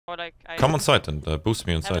Or like I Come on site and boost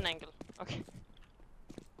me on have site. an angle. Okay.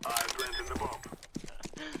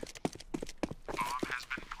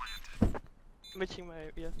 Mitching my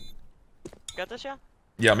ear. Got this, yeah?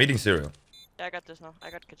 Yeah, I'm eating cereal. Yeah, I got this now. I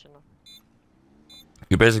got kitchen now.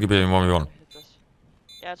 You basically being 1v1. Hit this.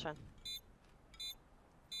 Yeah, it's fine.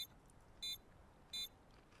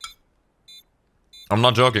 I'm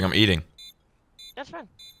not joking, I'm eating. That's fine.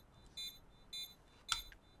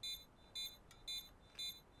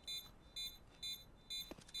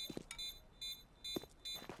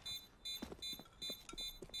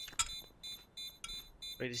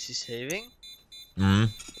 Wait, is he saving? Mm.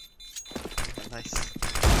 Nice.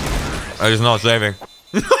 He's not saving.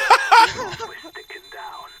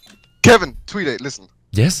 Kevin, Mrtweeday, listen.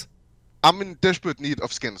 Yes? I'm in desperate need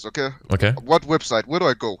of skins, okay? Okay. What website? Where do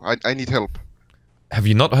I go? I need help. Have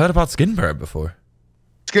you not heard about Skinbaron before?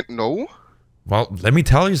 Skin? No? Well, let me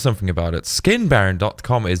tell you something about it.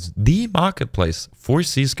 Skinbaron.com is the marketplace for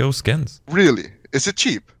CSGO skins. Really? Is it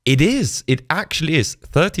cheap? It is. It actually is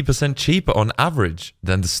 30% cheaper on average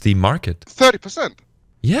than the Steam market. 30%?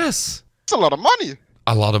 Yes. It's a lot of money.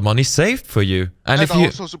 A lot of money saved for you. And if I you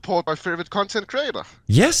also support my favorite content creator.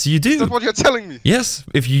 Yes, you do. Is that what you're telling me? Yes,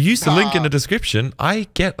 if you use the link in the description, I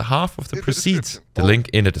get half of the In the proceeds. description. The link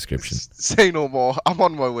in the description. Say no more. I'm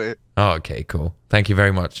on my way. Oh, okay, cool. Thank you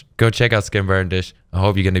very much. Go check out Skinbaron Dish. I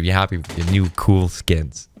hope you're going to be happy with your new cool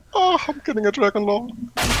skins. Oh, I'm getting a dragon law.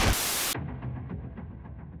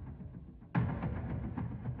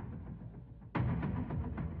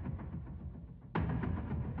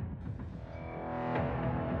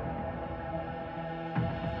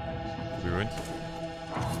 Could be ruined.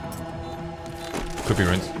 Could be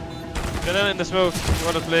ruined. Get in the smoke. You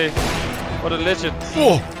wanna play? What a legend.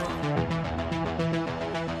 Oh!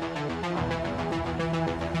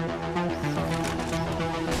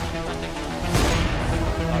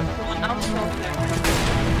 One out smoke there.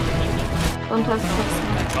 Don't have six.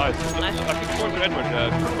 Nice. I think going to Edward.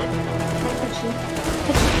 Nice.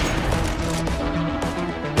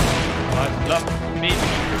 Love. Me.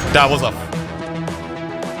 That was off.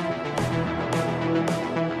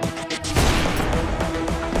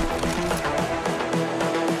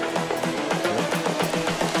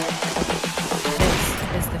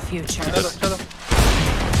 This is the future. Shut up.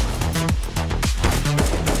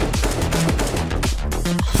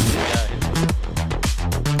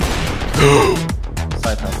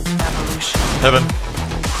 Heaven.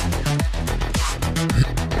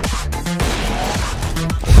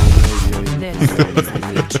 This is the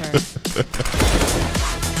future.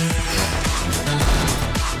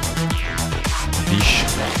 Yeesh.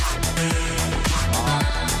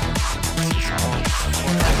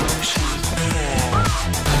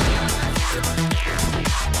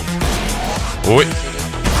 Oi.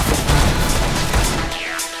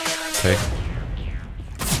 Okay.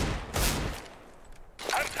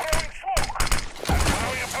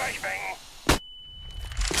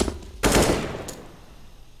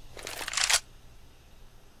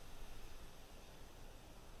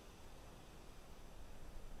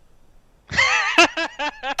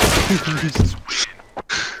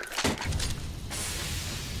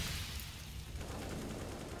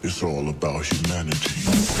 It's all about humanity.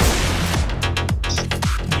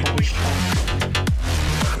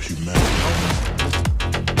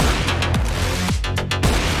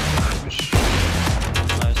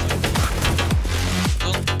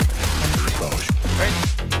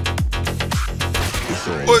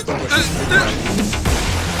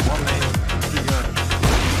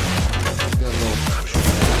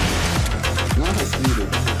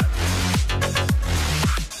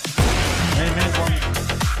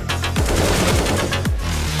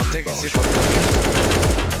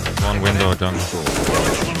 One window done.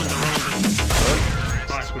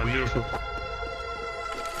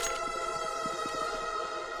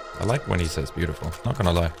 I like when he says beautiful, not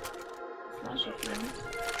gonna lie.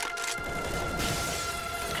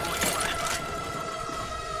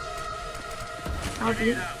 I'll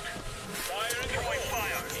be.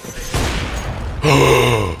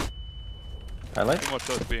 I like. Too much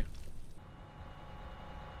close B.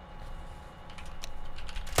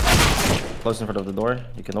 Close in front of the door.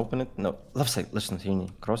 You can open it. No, left side. Listen, Tini.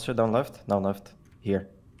 Crosshair down left. Down left. Here.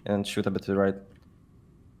 And shoot a bit to the right.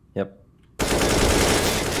 Yep.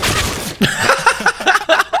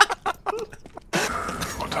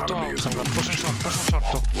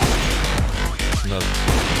 No.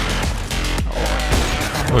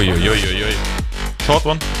 Oi, oi, oi, oi, oi. Short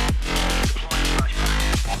one.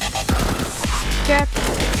 Gap.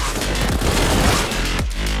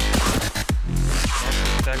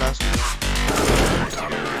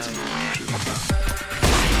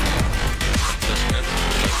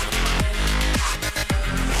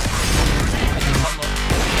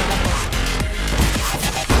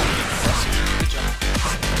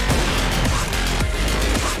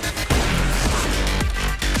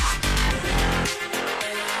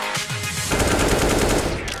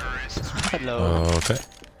 Hello. Okay.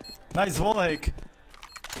 Nice wall hack.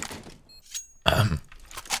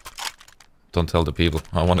 Don't tell the people.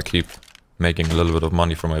 I want to keep making a little bit of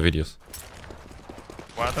money from my videos.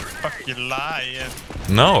 Why the fuck you lying?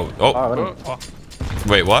 No. Oh. Oh.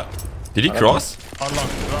 Wait, what? Did he cross? Unlock.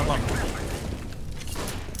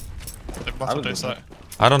 The bottom day side.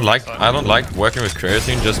 I don't like working with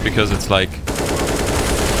creatine just because it's like.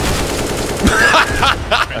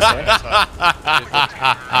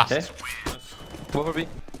 Okay. Over B.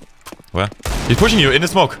 Where? He's pushing you in the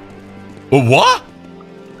smoke. Oh, what?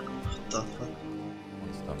 What the fuck?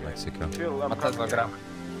 Stop Mexico. Chill, I'm coming.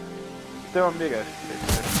 Stay on B, guys.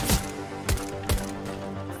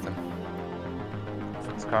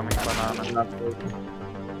 It's coming, banana.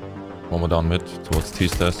 One more down mid towards T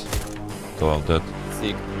stairs. Go out dead.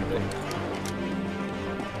 Sick.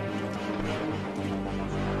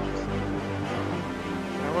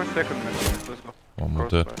 Second minute. Let's go. One more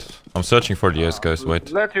dead. I'm searching for the ace, guys.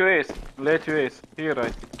 Wait. Let you ace. Here,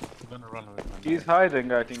 right. I'm gonna run away. He's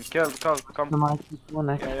hiding, I think. Come.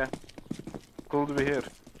 Yeah. Cool to be here.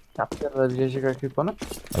 I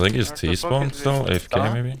think he's T-spawn still.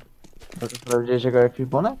 AFK maybe.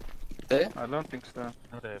 I don't think so.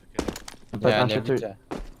 Not AFK.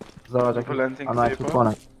 Planting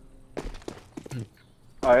C4.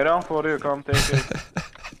 I run for you, come take it.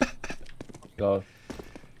 Go.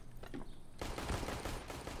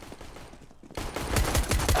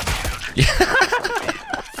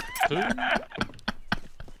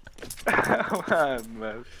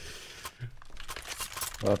 Man.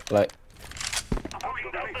 Well play.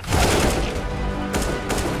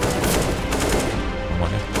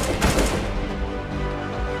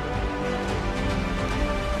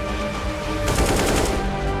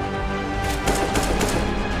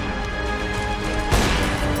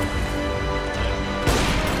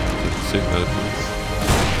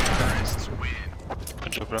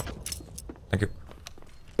 Good job, bro. Thank you.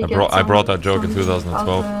 I brought that joke in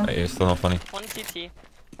 2012. It's still not funny. One CT.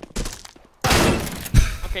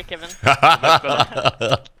 Okay, Kevin.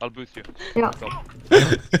 I'll boost you. Yeah.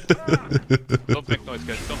 Don't make noise,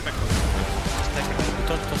 guys. Don't make noise.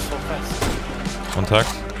 Contact.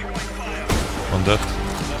 One dead.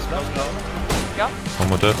 Yeah. One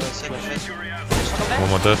more dead. One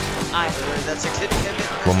more dead. That's a clip, Kevin.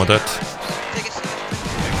 One more dead. Take it.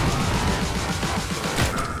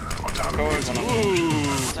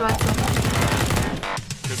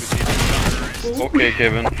 Okay,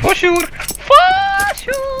 Kevin. For sure!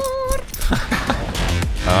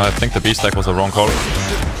 I think the B stack was the wrong call.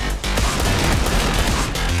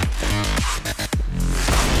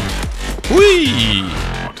 Whee!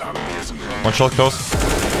 One shot close.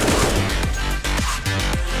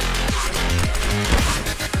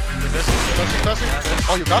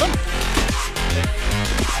 Oh, you got him?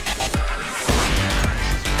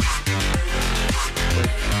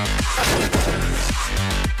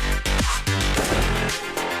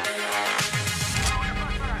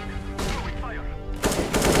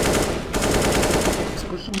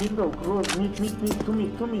 Pushing window, close, mid, two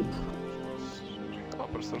mid.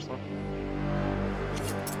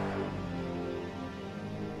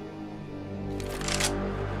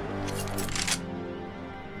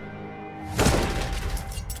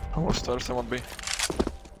 I was stairs, I want B.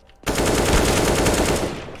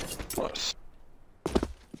 Nice.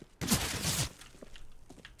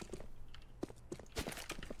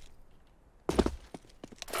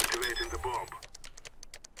 Activating the bomb.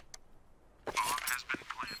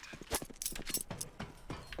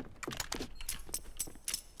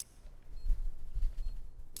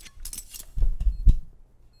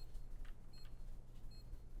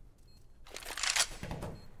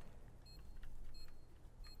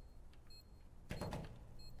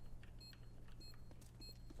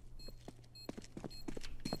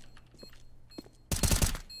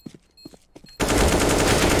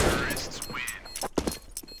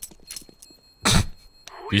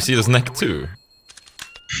 You see this neck too?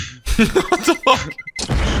 What the fuck?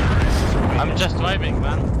 I'm just vibing,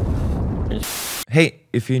 man. Hey,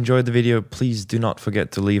 if you enjoyed the video, please do not forget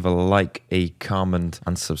to leave a like, a comment,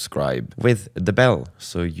 and subscribe with the bell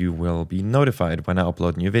so you will be notified when I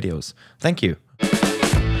upload new videos. Thank you.